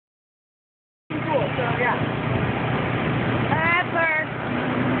so yeah. That's her.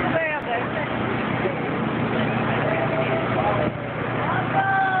 Way up there.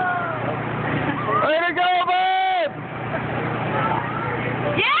 Way to go, babe!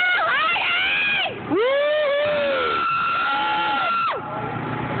 Yeah, Heidi! Woo!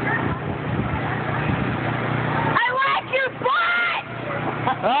 I like your butt!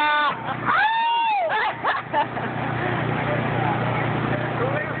 Ah!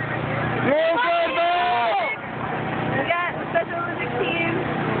 You're good, babe! We got a Special Olympics team.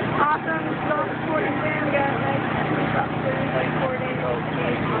 Awesome. Still supporting them. We got like officers like supporting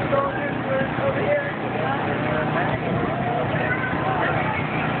soldiers over here.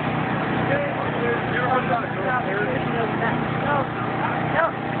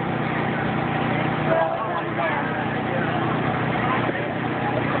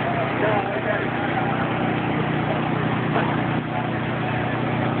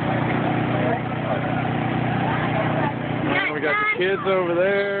 We got the kids over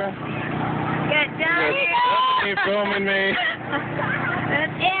there. Got Johnny. Stephanie filming me.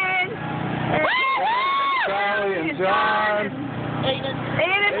 That's Aaron. Charlie and John.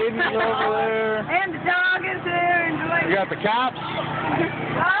 Aiden's over there. And the dog is there enjoying. We got the cops.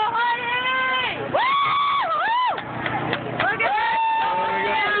 Oh, honey! Woo! Look at that! We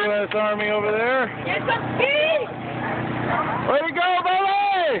got the U.S. Army over there. Get some speed! Way to go,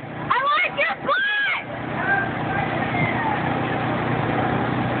 baby! I like your butt!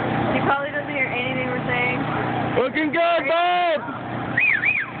 He probably doesn't hear anything we're saying. Looking good, babe!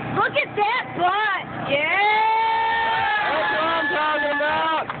 Look at that butt! Yeah! That's what I'm talking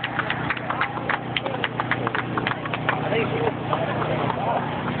about!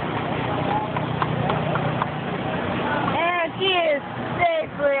 And she is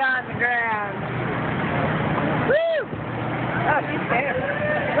safely on the ground. Woo! Oh, she's there.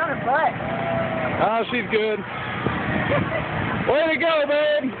 She's on her butt. Oh, she's good. Way to go,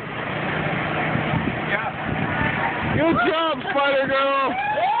 babe! Good job, Spider Girl!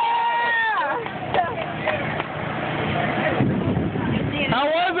 How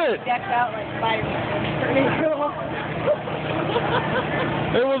was it? Decked out like Spidey. Pretty cool.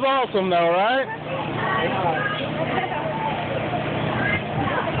 It was awesome, though, right?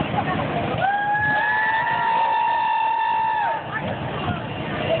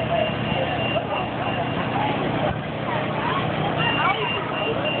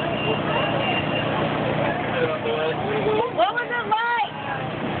 What was it like?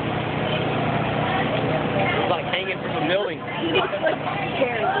 It's like hanging from a building.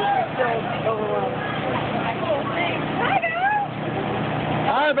 Scary. So overwhelmed.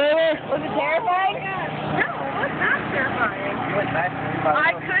 Hi, baby! Was it terrifying? No, it was not terrifying.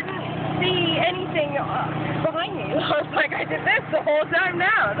 I couldn't see anything behind me. I was like, I did this the whole time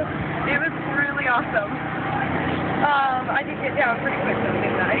now. It was really awesome. I did get down pretty quick though,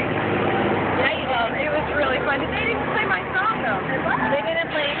 didn't I? It was really fun. They didn't play my song though. They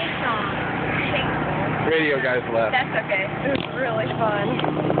didn't play any song. Radio guys left. That's okay. It was really fun.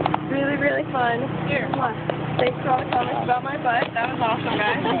 Really, really fun. Here. Thanks for all the comments about my butt. That was awesome,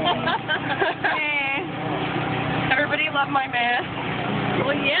 guys. Everybody loved my mask.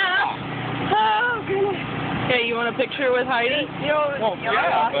 Well, yeah. Oh, goodness. Okay, you want a picture with Heidi? Well,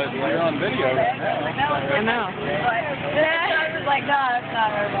 yeah, but you're on video right now. I know. But then I was like, no, that's not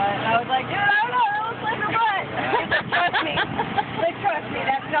her butt. I was like, dude, I don't know. That looks like her butt. Trust me. Like, trust me,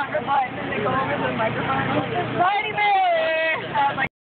 that's not her butt. And then they go over to the microphone and like, Spidey man!